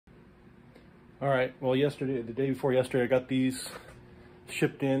All right, well, the day before yesterday, I got these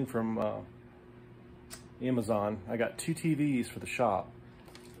shipped in from Amazon. I got two TVs for the shop,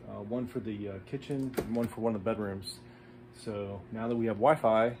 one for the kitchen and one for one of the bedrooms. So now that we have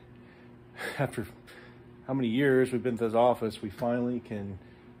Wi-Fi, after how many years we've been to this office, we finally can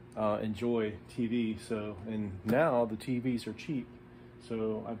enjoy TV. And now the TVs are cheap.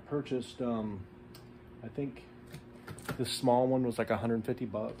 So I purchased, I think this small one was like 150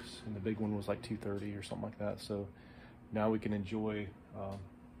 bucks and the big one was like 230 or something like that. So now we can enjoy,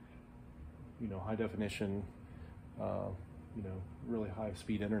 high definition, really high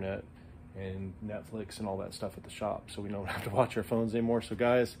speed internet and Netflix and all that stuff at the shop. So we don't have to watch our phones anymore. So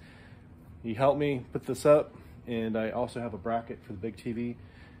guys, you helped me put this up, and I also have a bracket for the big TV.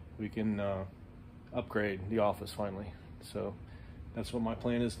 We can upgrade the office finally. So that's what my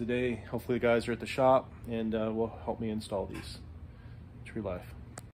plan is today. Hopefully the guys are at the shop and will help me install these. True life.